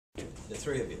the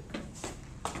three of you.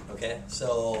 Okay,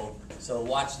 so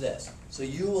watch this. So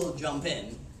you will jump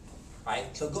in,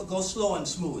 right? So go slow and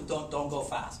smooth. Don't go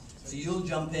fast. So you'll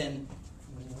jump in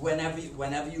whenever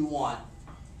you want,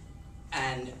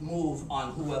 and move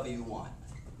on whoever you want.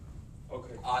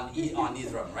 Okay. On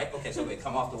either of them, right? Okay, so we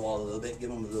come off the wall a little bit, give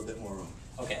them a little bit more room.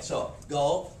 Okay, so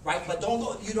go, right? But don't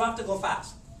go, you don't have to go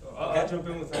fast. Okay. I'll jump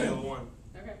in with angle one.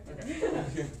 Okay.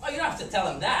 Oh, you don't have to tell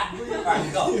them that. All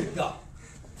right, go.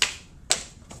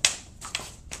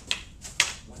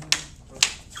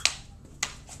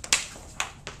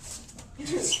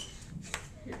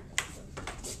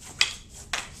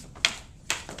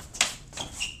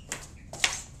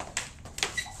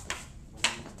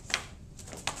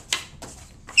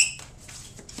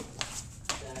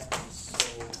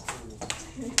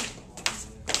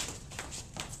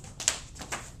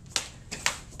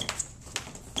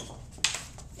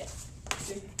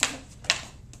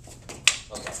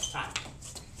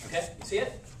 See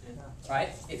it? Right?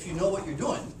 If you know what you're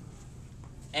doing,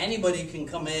 anybody can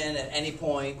come in at any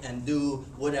point and do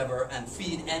whatever and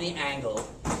feed any angle.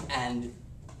 And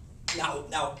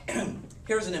now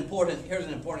here's an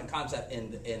important concept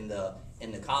in the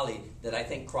Kali that I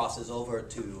think crosses over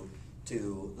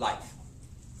to life.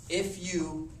 If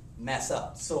you mess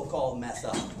up, so-called mess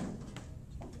up,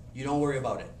 you don't worry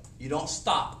about it. You don't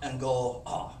stop and go,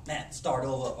 oh man, start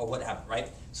over or whatever, right?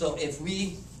 So if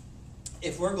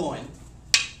we're going,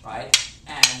 right,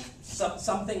 and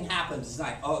something happens, it's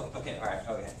like, oh, okay, all right,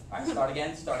 start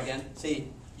again.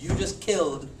 See, you just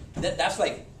killed, that's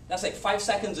like 5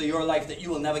 seconds of your life that you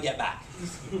will never get back,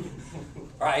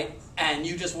 right, and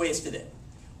you just wasted it.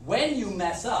 When you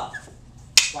mess up,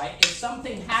 right, if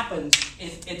something happens,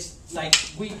 it's like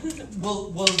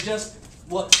we'll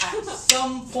at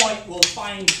some point we'll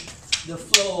find the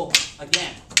flow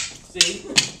again, see,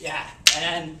 yeah.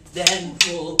 And then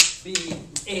we'll be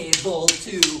able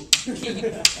to keep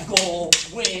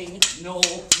going no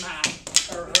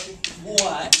matter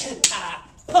what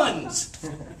happens.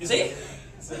 You see?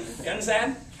 You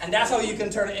understand? And that's how you can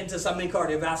turn it into something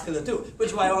cardiovascular too, which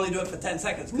is why I only do it for 10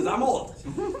 seconds, because I'm old,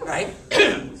 right?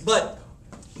 But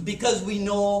because we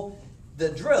know the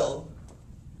drill,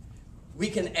 we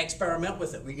can experiment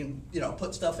with it. We can,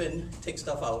 put stuff in, take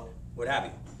stuff out, what have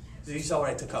you. So you saw what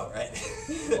I took out, right?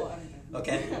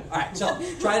 Okay? All right, so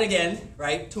try it again,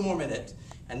 right? 2 more minutes,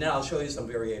 and then I'll show you some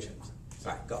variations.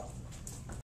 All right, go.